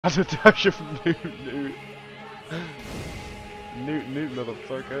As a dash of Newt,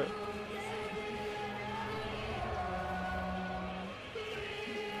 motherfucker.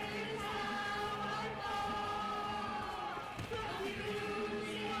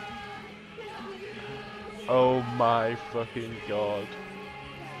 Oh my fucking god.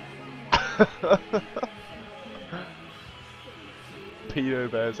 Pedo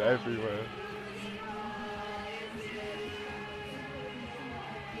bears everywhere.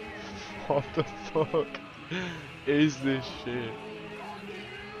 What the fuck is this shit?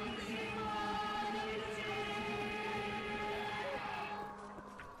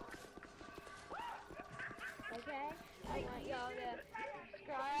 Okay? I want y'all to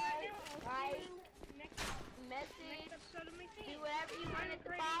subscribe, like, message, do whatever you want at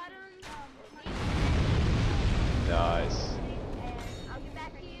the bottom. Nice. And I'll get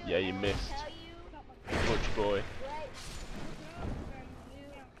back to you. Yeah, you and missed. Tell you Butch boy.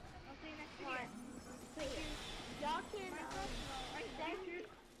 what you want. Y'all can send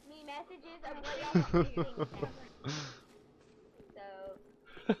me messages of what y'all want me to sing now. So,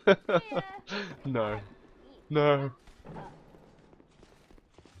 yeah. No. No.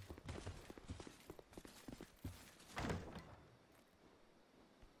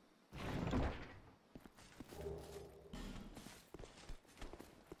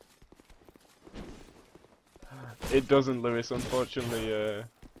 It doesn't, Lewis, unfortunately.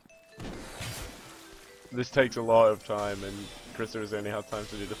 This takes a lot of time, and Krista has only had time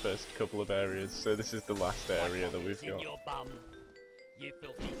to do the first couple of areas, so this is the last area that we've got. You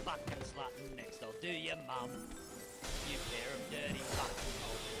filthy fucking slut, next I'll do your mum. You pair of dirty fucking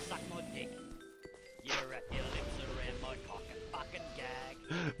holes, suck my dick. You wrap your lips around my cock and fucking gag.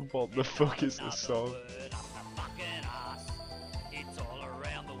 What the fuck is this song? Word up the fucking ass. It's all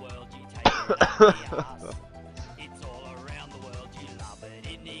around the world, you take it up the ass. It's all around the world, you love it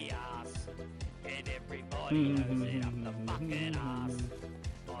in the ass. And everybody knows it up the fucking ass.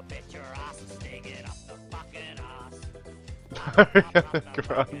 I bet your ass is stinging up the fucking ass.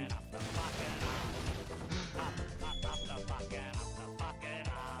 Grand.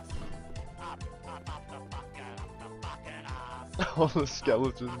 All the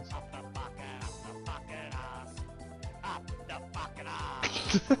skeletons.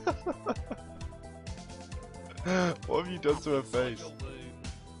 What have you done to her face?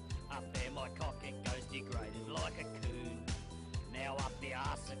 Up there my cock it goes degraded like a coon. Now up the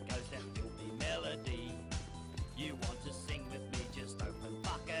arse it goes that filthy melody. You want to sing with me, just open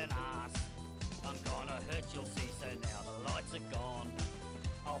fucking ass. I'm gonna hurt you'll see, so now the lights are gone.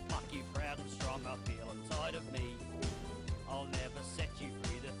 I'll fuck you proud and strong, I feel inside of me. I'll never set you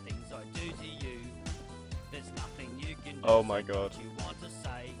free, the things I do to you. There's nothing you can do. Oh my god. You want to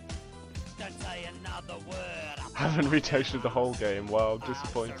say, don't say another word. Haven't retextured the whole game, wow,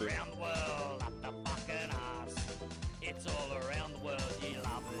 disappointing. Around the world, up the fucking ass. It's all around the world, you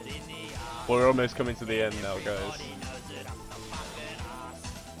love it in the ass. We're almost coming to the end now, guys. Everybody knows it up the fucking ass.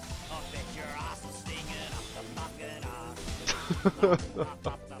 I bet your ass is stinging up the fucking ass. Up the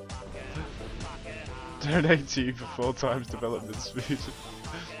fucking ass. Donate to you for 4 times development speed.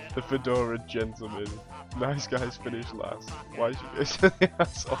 The Fedora Gentleman. Nice guys finish last. Why should you go to the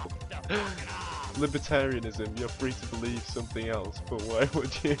asshole? Libertarianism, you're free to believe something else, but why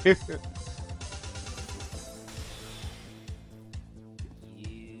would you?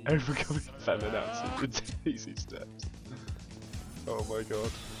 Overcoming feminazi with easy steps. Oh my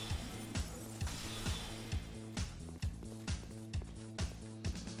god.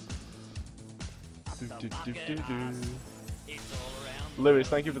 Lewis,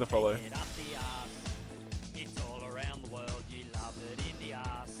 thank you for the follow. It's all around the world, you love it in the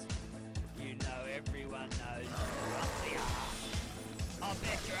ass. You know everyone knows you're up the ass. I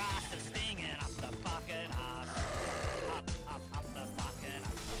bet your ass is stinging up the fucking ass. Up the fucking, up the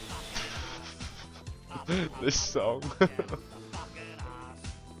fucking ass. This song. Up the fucking ass.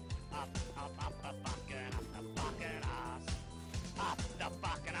 Up the fucking ass. Up the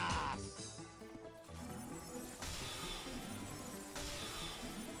fucking ass.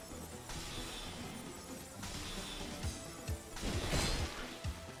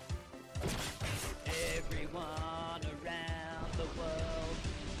 Everyone around the world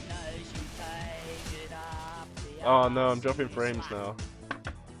knows you take it up the Oh no, I'm dropping frames now.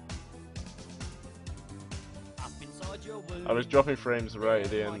 up inside your womb. I was dropping frames right at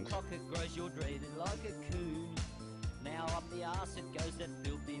the end. My cock it grows, you're dreaded like a coon. Now up the arse it goes, that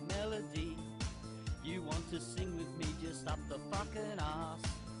filthy melody. You want to sing with me, just up the fucking ass.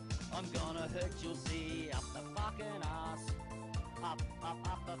 I'm gonna hurt, you'll see, up the fucking ass. Up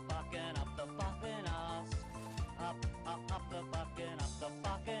the fucking ass. Up the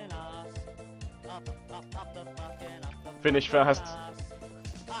fucking Finish fast.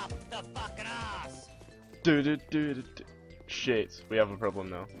 Up the fucking ass. Do. Shit, we have a problem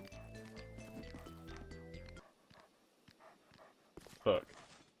now. Fuck.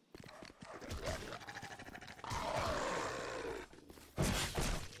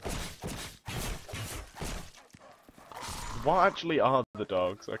 What actually are the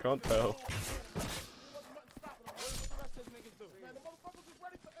dogs? I can't tell.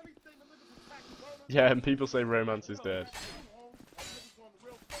 Yeah, and people say romance is dead.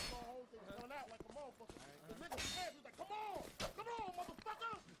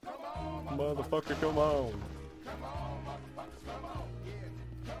 Motherfucker, come on!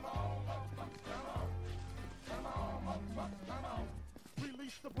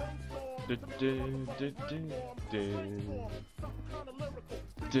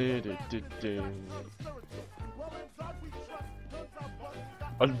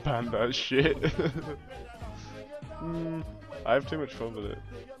 Unban that shit. I have too much fun with it.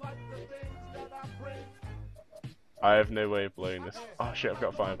 I have no way of blowing this. Oh shit, I've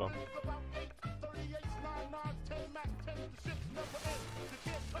got a firebomb.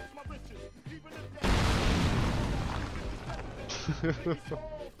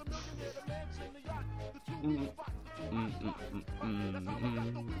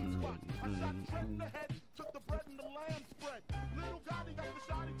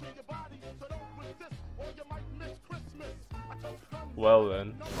 Well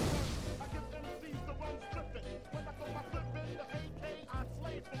then.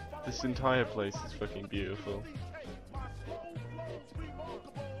 This entire place is fucking beautiful.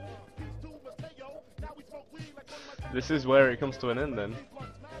 This is where it comes to an end then.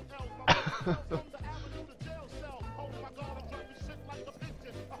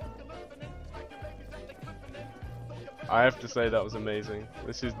 I have to say that was amazing.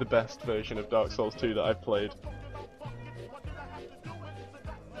 This is the best version of Dark Souls 2 that I've played.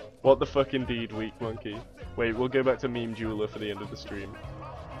 What the fuck indeed, weak monkey. Wait, we'll go back to Meme Jeweler for the end of the stream.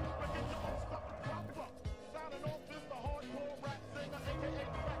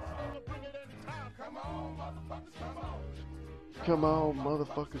 Come on,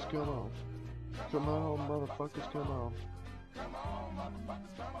 motherfuckers, come on. Come on, motherfuckers, come on.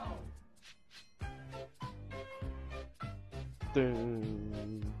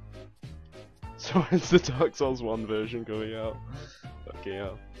 Dun. So when's the Dark Souls 1 version coming out? Okay,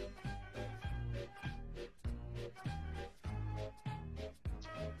 yeah.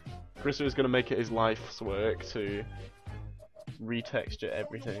 Chris is gonna make it his life's work to retexture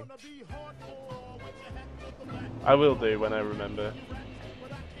everything. I will do when I remember.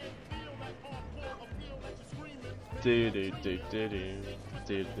 Do.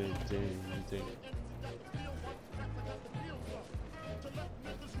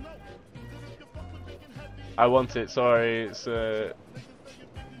 I want it. Sorry, it's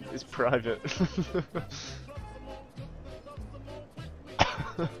private.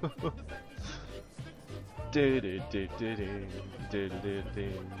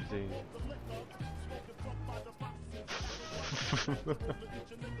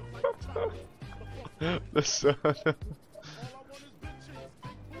 The sun.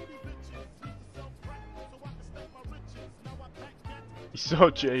 You saw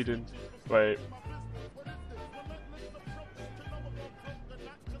Jaden. Wait.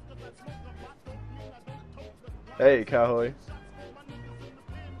 Hey, Cowboy.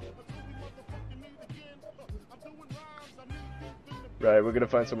 Right, we're gonna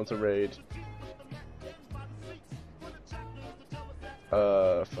find someone to raid.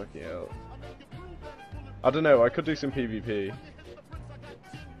 Fucking hell. I don't know, I could do some PvP.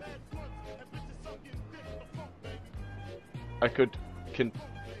 I could...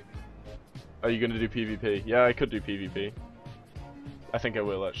 Are you gonna do PvP? Yeah, I could do PvP. I think I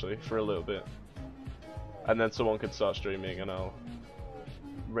will actually, for a little bit. And then someone could start streaming and I'll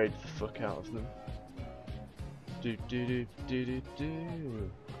raid the fuck out of them. Do.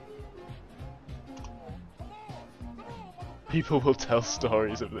 People will tell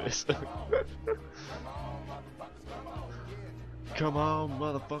stories of this. Come on,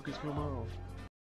 motherfuckers, come on.